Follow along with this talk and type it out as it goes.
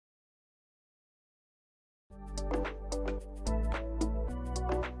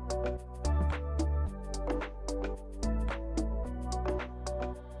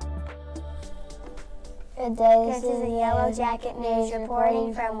Good day, this is the Yellow Jacket News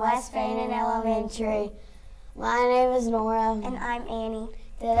reporting from West Fannin Elementary. My name is Nora. And I'm Annie.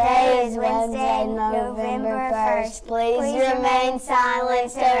 Today is Wednesday, November 1st. Please remain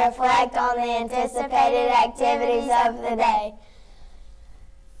silent to reflect on the anticipated activities of the day.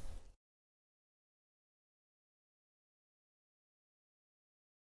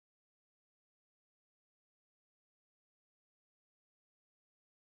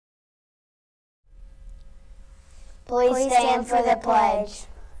 Please stand for the pledge.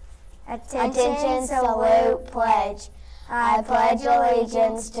 Attention, salute, pledge. I pledge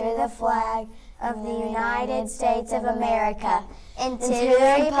allegiance to the flag of the United States of America and to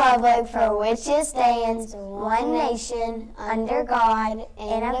the republic for which it stands, one nation, under God,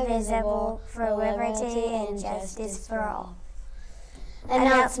 indivisible, for liberty and justice for all.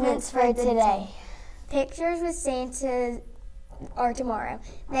 Announcements for today. Pictures with Santa are tomorrow.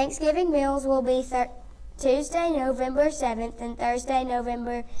 Thanksgiving meals will be Tuesday, November 7th and Thursday,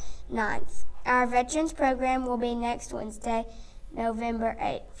 November 9th. Our Veterans Program will be next Wednesday, November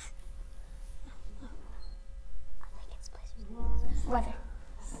 8th. Weather.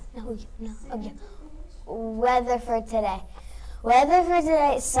 Okay. Weather for today. Weather for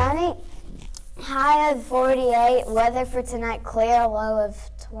today, sunny, high of 48. Weather for tonight, clear, low of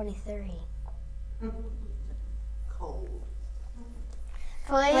 23. Cold.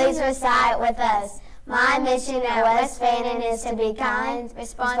 Please recite with us. My mission at West Fannin is to be kind,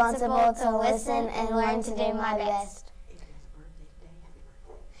 responsible, to listen, and learn to do my best.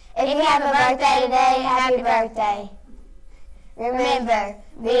 If you have a birthday today, happy birthday. Remember,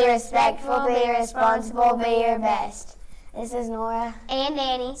 be respectful, be responsible, be your best. This is Nora And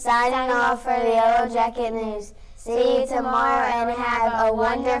Annie signing off for the Yellow Jacket News. See you tomorrow and have a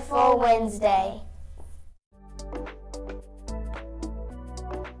wonderful Wednesday.